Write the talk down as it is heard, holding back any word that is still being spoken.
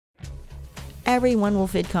Everyone will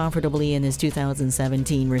fit comfortably in this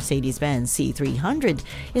 2017 Mercedes-Benz C300.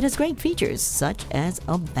 It has great features such as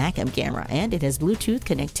a backup camera, and it has Bluetooth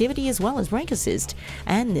connectivity as well as brake assist.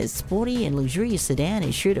 And this sporty and luxurious sedan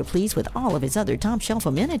is sure to please with all of its other top-shelf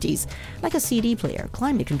amenities, like a CD player,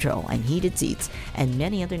 climate control, and heated seats, and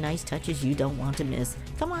many other nice touches you don't want to miss.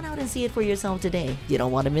 Come on out and see it for yourself today. You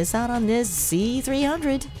don't want to miss out on this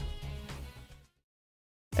C300.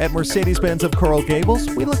 At Mercedes-Benz of Coral Gables,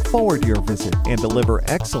 we look forward to your visit and deliver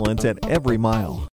excellence at every mile.